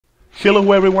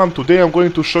Hello everyone, today I'm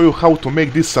going to show you how to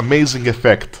make this amazing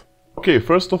effect. Okay,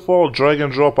 first of all, drag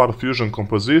and drop our Fusion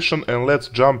composition and let's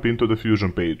jump into the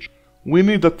Fusion page. We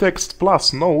need a text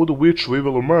plus node which we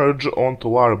will merge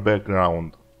onto our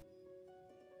background.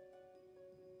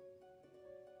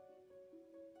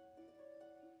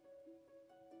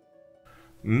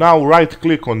 Now right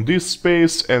click on this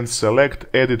space and select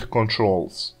Edit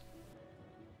Controls.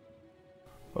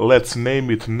 Let's name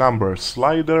it Number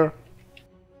Slider.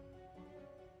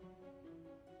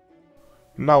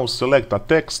 Now select a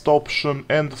text option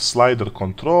and slider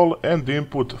control and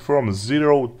input from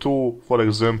 0 to, for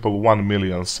example, 1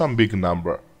 million, some big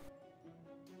number.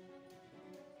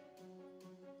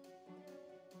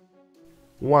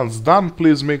 Once done,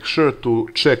 please make sure to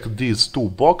check these two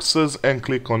boxes and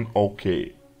click on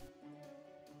OK.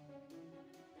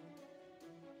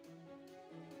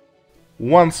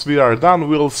 Once we are done,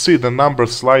 we'll see the number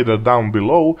slider down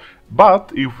below,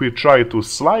 but if we try to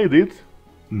slide it,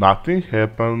 nothing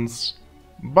happens.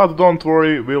 But don't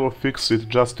worry, we'll fix it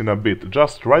just in a bit.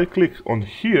 Just right click on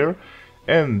here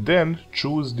and then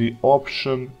choose the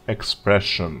option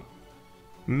Expression.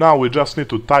 Now we just need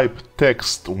to type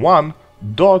text1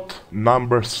 dot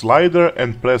number slider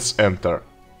and press enter.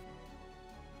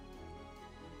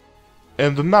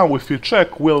 And now if you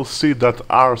check, we'll see that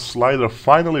our slider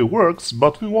finally works,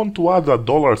 but we want to add a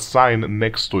dollar sign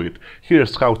next to it.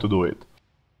 Here's how to do it.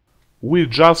 We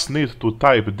just need to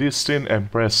type this in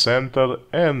and press enter,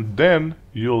 and then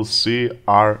you'll see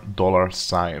our dollar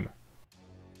sign.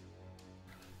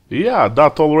 Yeah,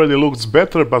 that already looks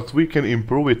better, but we can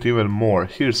improve it even more.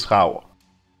 Here's how.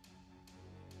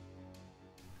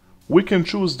 We can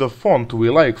choose the font we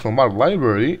like from our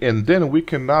library, and then we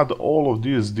can add all of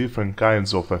these different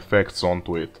kinds of effects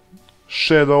onto it.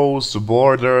 Shadows,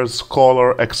 borders,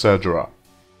 color, etc.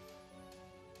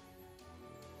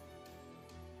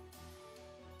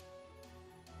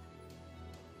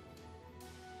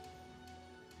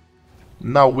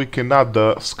 Now we can add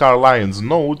the Scarlines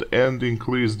node and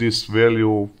increase this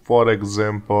value, for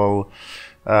example,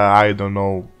 I don't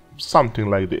know, something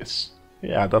like this.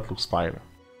 Yeah, that looks fine.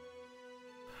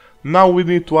 Now we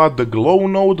need to add the glow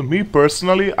node. Me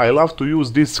personally, I love to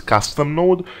use this custom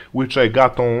node, which I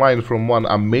got online from one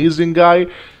amazing guy.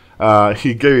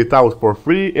 He gave it out for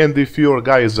free, and if you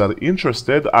guys are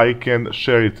interested, I can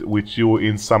share it with you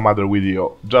in some other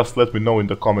video. Just let me know in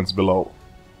the comments below.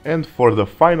 And for the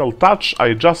final touch,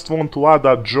 I just want to add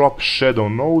a drop shadow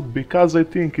node because I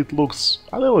think it looks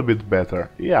a little bit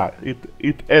better. Yeah,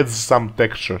 it adds some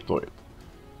texture to it.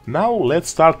 Now let's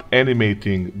start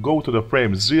animating. Go to the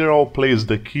frame 0, place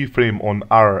the keyframe on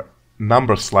our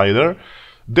number slider,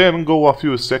 then go a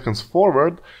few seconds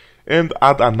forward and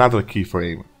add another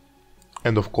keyframe.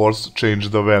 And of course change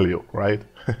the value, right?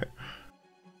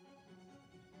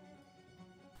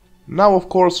 Now of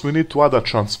course we need to add a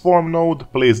transform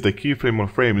node, place the keyframe on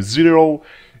frame 0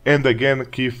 and again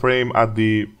keyframe at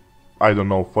the, I don't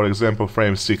know, for example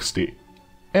frame 60.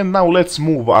 And now let's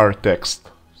move our text,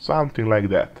 something like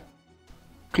that.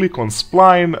 Click on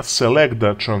spline, select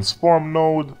the transform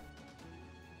node,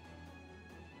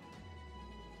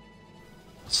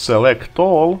 select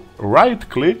all, right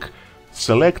click,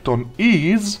 select on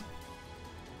ease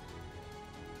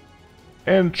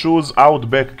and choose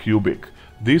Outback Cubic.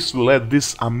 This will add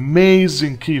these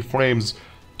amazing keyframes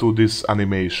to this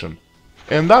animation.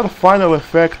 And our final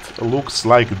effect looks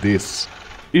like this.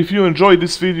 If you enjoyed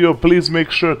this video, please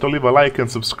make sure to leave a like and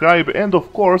subscribe, and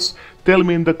of course tell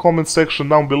me in the comment section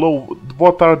down below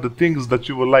what are the things that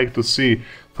you would like to see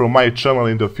from my channel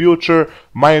in the future.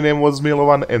 My name was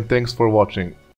Milovan and thanks for watching.